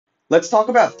Let's talk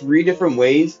about 3 different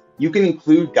ways you can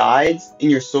include guides in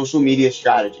your social media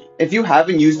strategy. If you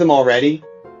haven't used them already,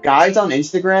 guides on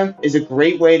Instagram is a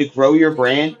great way to grow your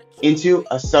brand into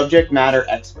a subject matter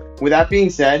expert. With that being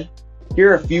said,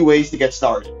 here are a few ways to get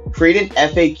started. Create an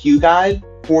FAQ guide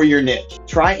for your niche.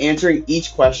 Try answering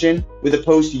each question with a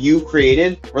post you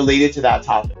created related to that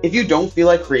topic. If you don't feel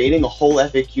like creating a whole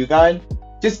FAQ guide,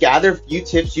 just gather a few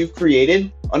tips you've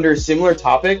created under a similar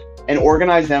topic and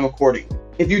organize them accordingly.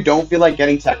 If you don't feel like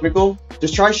getting technical,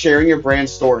 just try sharing your brand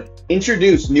story.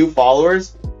 Introduce new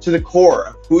followers to the core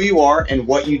of who you are and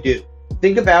what you do.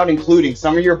 Think about including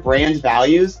some of your brand's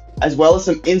values as well as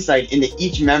some insight into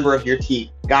each member of your team.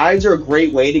 Guides are a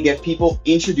great way to get people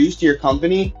introduced to your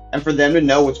company and for them to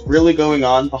know what's really going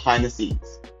on behind the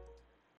scenes.